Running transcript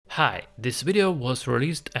Hi, this video was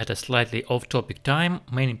released at a slightly off-topic time.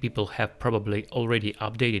 Many people have probably already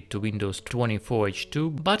updated to Windows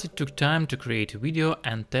 24H2, but it took time to create a video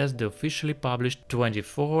and test the officially published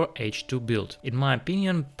 24H2 build. In my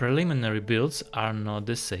opinion, preliminary builds are not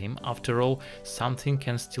the same. After all, something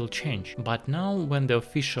can still change. But now, when the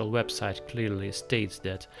official website clearly states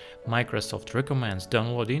that Microsoft recommends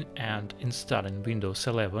downloading and installing Windows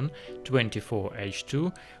 11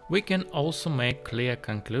 24H2, we can also make clear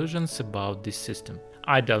conclusions about this system.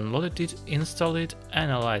 I downloaded it, installed it,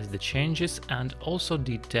 analyzed the changes and also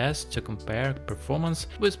did tests to compare performance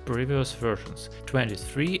with previous versions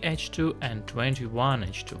 23H2 and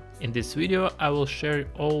 21H2. In this video I will share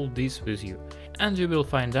all this with you, and you will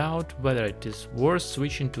find out whether it is worth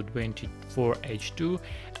switching to 24H2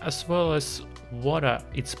 as well as what are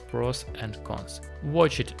its pros and cons.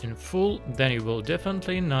 Watch it in full, then you will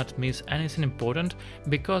definitely not miss anything important,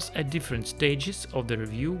 because at different stages of the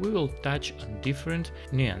review we will touch on different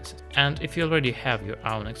nuances. And if you already have your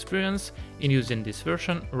own experience in using this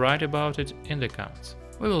version, write about it in the comments.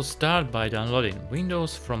 We will start by downloading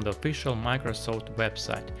Windows from the official Microsoft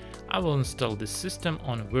website. I will install this system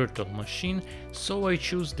on a virtual machine, so I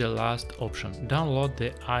choose the last option, download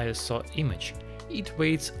the ISO image. It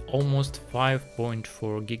weighs almost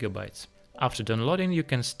 5.4 GB. After downloading, you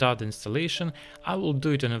can start the installation. I will do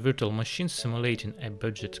it on a virtual machine simulating a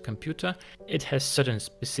budget computer. It has certain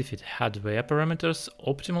specific hardware parameters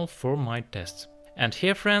optimal for my tests. And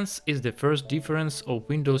here, friends, is the first difference of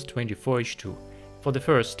Windows 24H2. For the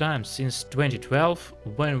first time since 2012,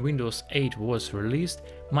 when Windows 8 was released,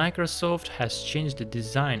 Microsoft has changed the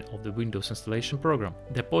design of the Windows installation program.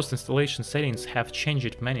 The post-installation settings have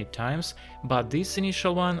changed many times, but this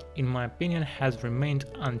initial one, in my opinion, has remained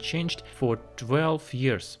unchanged for 12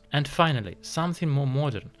 years. And finally, something more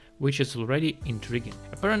modern, which is already intriguing.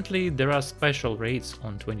 Apparently, there are special rates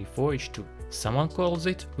on 24H2. Someone calls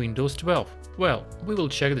it Windows 12. Well, we will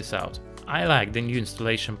check this out. I like the new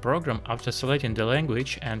installation program. After selecting the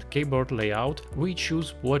language and keyboard layout, we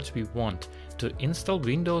choose what we want, to install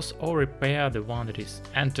Windows or repair the one that is.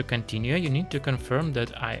 And to continue, you need to confirm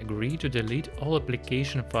that I agree to delete all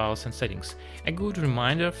application files and settings. A good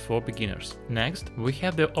reminder for beginners. Next, we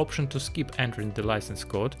have the option to skip entering the license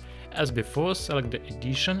code. As before, select the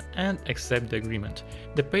edition and accept the agreement.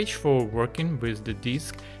 The page for working with the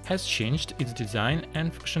disk has changed its design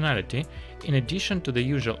and functionality. In addition to the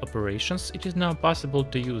usual operations, it is now possible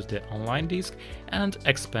to use the online disk and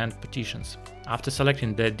expand partitions. After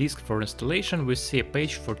selecting the disk for installation, we see a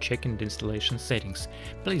page for checking the installation settings.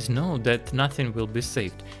 Please note that nothing will be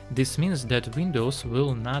saved. This means that Windows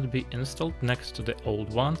will not be installed next to the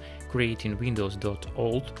old one, creating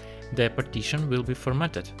windows.old. The partition will be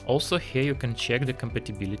formatted. Also, here you can check the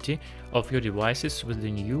compatibility of your devices with the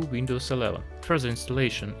new Windows 11. Further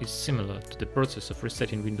installation is similar to the process of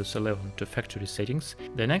resetting Windows 11 to factory settings.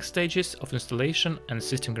 The next stages of installation and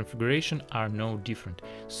system configuration are no different,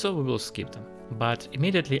 so we will skip them. But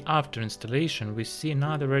immediately after installation, we see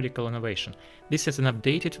another radical innovation. This is an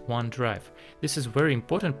updated OneDrive. This is a very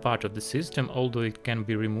important part of the system, although it can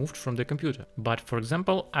be removed from the computer. But for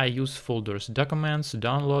example, I use folders, documents,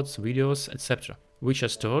 downloads, videos, etc., which are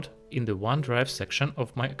stored in the OneDrive section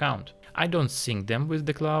of my account. I don't sync them with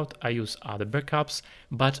the cloud, I use other backups,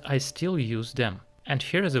 but I still use them. And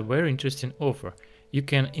here is a very interesting offer. You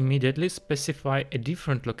can immediately specify a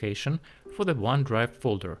different location for the OneDrive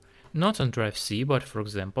folder. Not on drive C, but for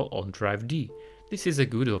example on drive D. This is a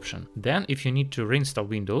good option. Then, if you need to reinstall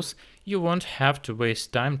Windows, you won't have to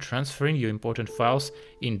waste time transferring your important files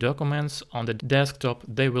in documents on the desktop.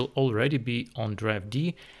 They will already be on drive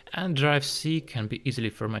D, and drive C can be easily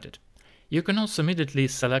formatted. You can also immediately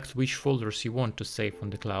select which folders you want to save on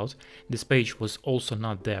the cloud. This page was also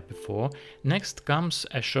not there before. Next comes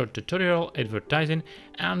a short tutorial, advertising,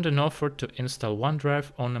 and an offer to install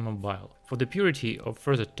OneDrive on a mobile. For the purity of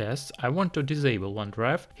further tests, I want to disable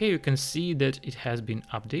OneDrive. Here you can see that it has been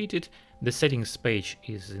updated. The settings page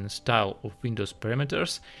is in style of Windows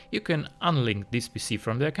parameters. You can unlink this PC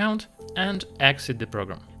from the account and exit the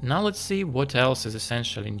program. Now let's see what else is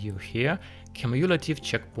essentially new here. Cumulative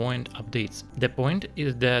checkpoint updates. The point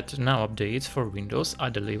is that now updates for Windows are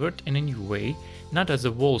delivered in a new way, not as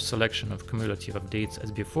a whole selection of cumulative updates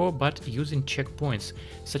as before, but using checkpoints.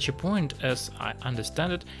 Such a point, as I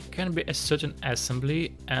understand it, can be a certain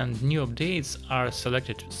assembly, and new updates are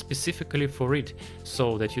selected specifically for it,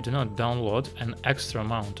 so that you do not download an extra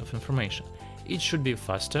amount of information. It should be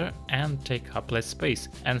faster and take up less space,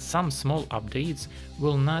 and some small updates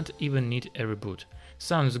will not even need a reboot.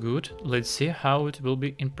 Sounds good, let's see how it will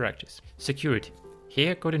be in practice. Security.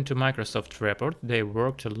 Here, according to Microsoft report, they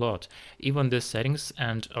worked a lot. Even the settings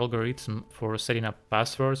and algorithm for setting up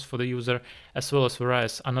passwords for the user, as well as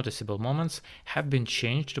various unnoticeable moments, have been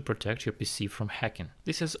changed to protect your PC from hacking.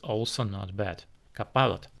 This is also not bad.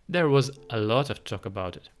 Copilot. There was a lot of talk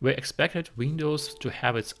about it. We expected Windows to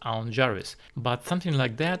have its own Jarvis, but something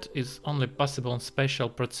like that is only possible on special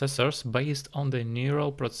processors based on the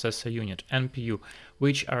Neural Processor Unit (NPU),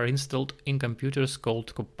 which are installed in computers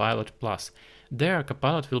called Copilot Plus. There,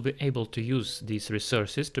 Copilot will be able to use these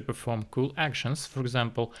resources to perform cool actions, for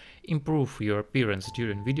example, improve your appearance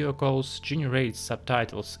during video calls, generate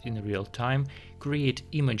subtitles in real time, create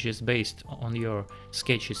images based on your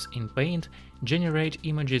sketches in Paint, generate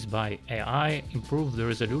images by AI, improve the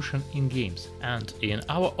resolution in games. And in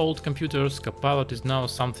our old computers, Copilot is now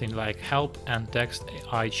something like help and text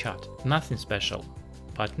AI chat. Nothing special.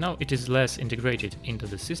 But now it is less integrated into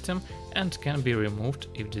the system and can be removed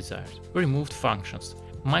if desired. Removed functions.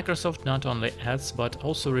 Microsoft not only adds but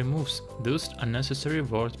also removes Boost, unnecessary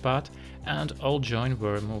WordPad, and all join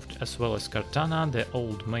were removed, as well as Cortana, the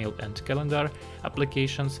old mail and calendar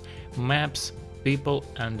applications, maps, people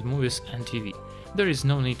and movies and TV. There is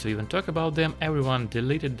no need to even talk about them, everyone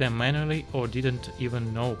deleted them manually or didn't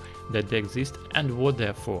even know that they exist and what they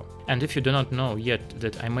are for. And if you do not know yet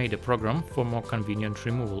that I made a program for more convenient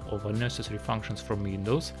removal of unnecessary functions from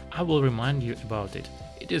Windows, I will remind you about it.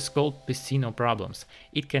 It is called PC No Problems.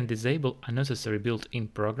 It can disable unnecessary built-in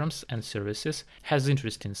programs and services, has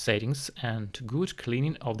interesting settings and good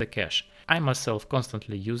cleaning of the cache. I myself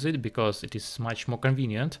constantly use it because it is much more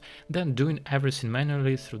convenient than doing everything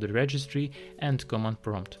manually through the registry and command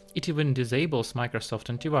prompt. It even disables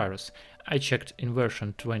Microsoft antivirus. I checked in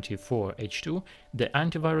version 24H2, the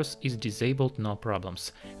antivirus is disabled no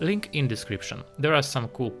problems. Link in description. There are some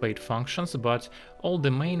cool paid functions, but all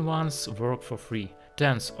the main ones work for free.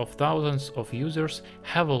 Tens of thousands of users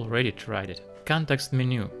have already tried it. Context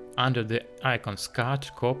menu. Under the icons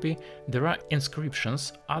cut, copy, there are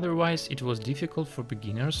inscriptions, otherwise it was difficult for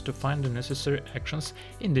beginners to find the necessary actions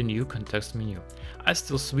in the new context menu. I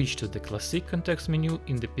still switch to the classic context menu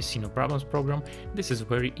in the PC No Problems program. This is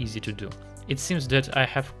very easy to do. It seems that I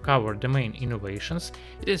have covered the main innovations.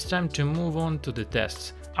 It is time to move on to the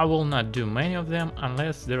tests. I will not do many of them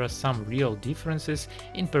unless there are some real differences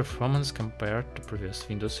in performance compared to previous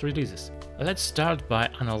Windows releases. Let's start by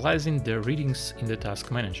analyzing the readings in the Task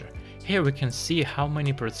Manager. Here we can see how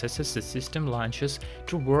many processes the system launches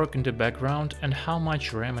to work in the background and how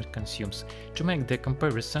much RAM it consumes. To make the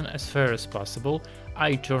comparison as fair as possible,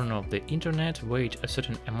 I turn off the internet, wait a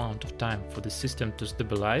certain amount of time for the system to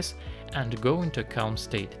stabilize and go into a calm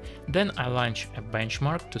state. Then I launch a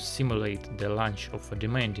benchmark to simulate the launch of a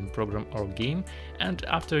demanding program or game, and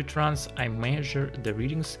after it runs I measure the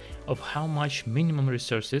readings of how much minimum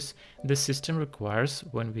resources the system requires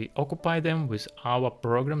when we occupy them with our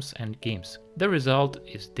programs and games. The result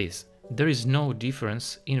is this. There is no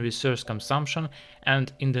difference in resource consumption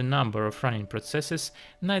and in the number of running processes,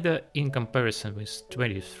 neither in comparison with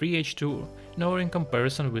 23H2 nor in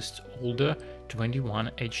comparison with older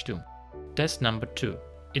 21H2. Test number 2.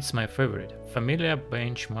 It's my favorite, familiar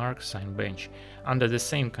benchmark sign bench. Under the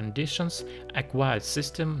same conditions, a quiet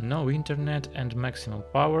system, no internet and maximum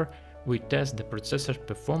power, we test the processor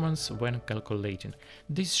performance when calculating.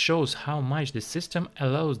 This shows how much the system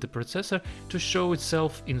allows the processor to show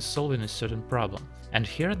itself in solving a certain problem. And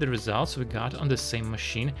here are the results we got on the same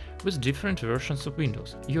machine with different versions of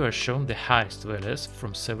Windows. You are shown the highest values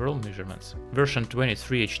from several measurements. Version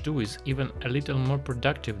 23H2 is even a little more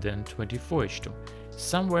productive than 24H2,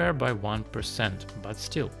 somewhere by 1%, but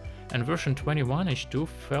still. And version 21H2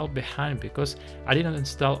 fell behind because I didn't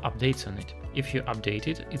install updates on it. If you update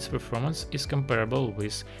it, its performance is comparable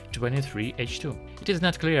with 23H2. It is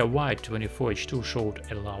not clear why 24H2 showed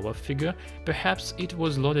a lower figure, perhaps it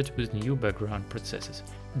was loaded with new background processes.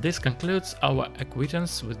 This concludes our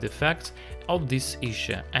acquaintance with the facts of this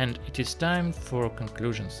issue, and it is time for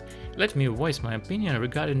conclusions. Let me voice my opinion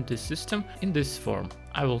regarding this system in this form.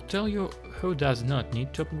 I will tell you who does not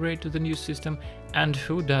need to upgrade to the new system and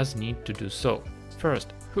who does need to do so.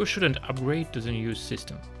 First, who shouldn't upgrade to the new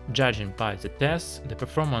system? Judging by the tests, the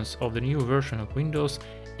performance of the new version of Windows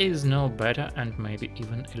is no better and maybe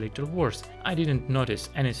even a little worse. I didn't notice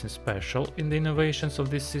anything special in the innovations of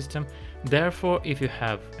this system, therefore if you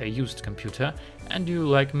have a used computer and you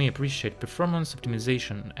like me appreciate performance,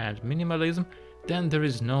 optimization and minimalism, then there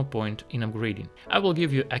is no point in upgrading. I will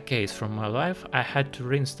give you a case from my life. I had to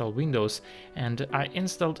reinstall Windows and I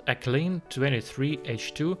installed a clean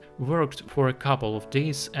 23H2, worked for a couple of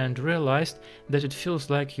days and realized that it feels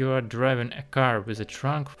like you are driving a car with a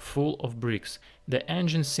trunk full of bricks. The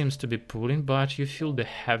engine seems to be pulling, but you feel the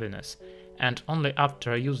heaviness. And only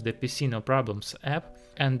after I used the PC No Problems app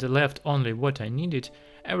and left only what I needed,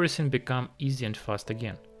 everything became easy and fast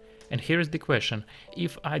again. And here is the question: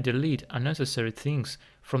 if I delete unnecessary things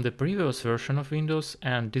from the previous version of Windows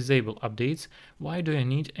and disable updates, why do I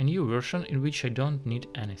need a new version in which I don't need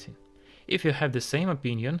anything? If you have the same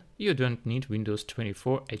opinion, you don't need Windows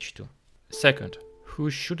 24H2. Second, who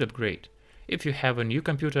should upgrade? If you have a new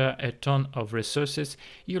computer, a ton of resources,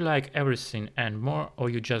 you like everything and more, or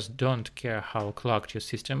you just don't care how clogged your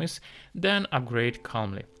system is, then upgrade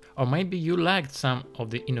calmly. Or maybe you liked some of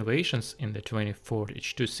the innovations in the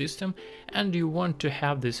 24H2 system and you want to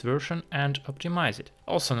have this version and optimize it.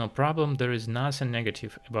 Also no problem, there is nothing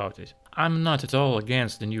negative about it. I'm not at all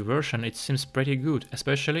against the new version, it seems pretty good,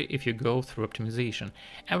 especially if you go through optimization.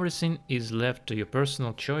 Everything is left to your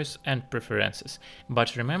personal choice and preferences.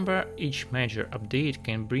 But remember, each major update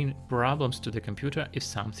can bring problems to the computer if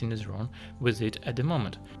something is wrong with it at the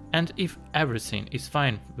moment. And if everything is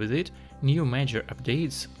fine with it, new major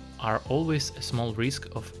updates are always a small risk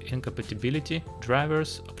of incompatibility,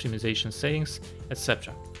 drivers, optimization settings,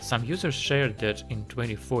 etc. Some users shared that in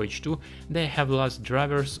 24H2 they have lost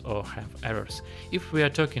drivers or have errors. If we are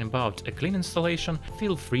talking about a clean installation,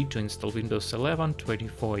 feel free to install Windows 11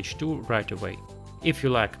 24H2 right away. If you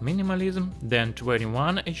like minimalism, then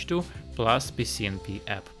 21H2 plus pcnp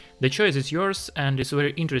app. The choice is yours, and it's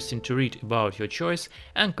very interesting to read about your choice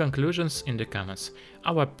and conclusions in the comments.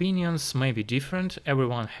 Our opinions may be different,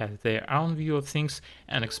 everyone has their own view of things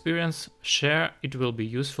and experience. Share, it will be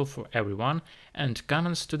useful for everyone, and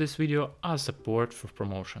comments to this video are support for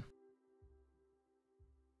promotion.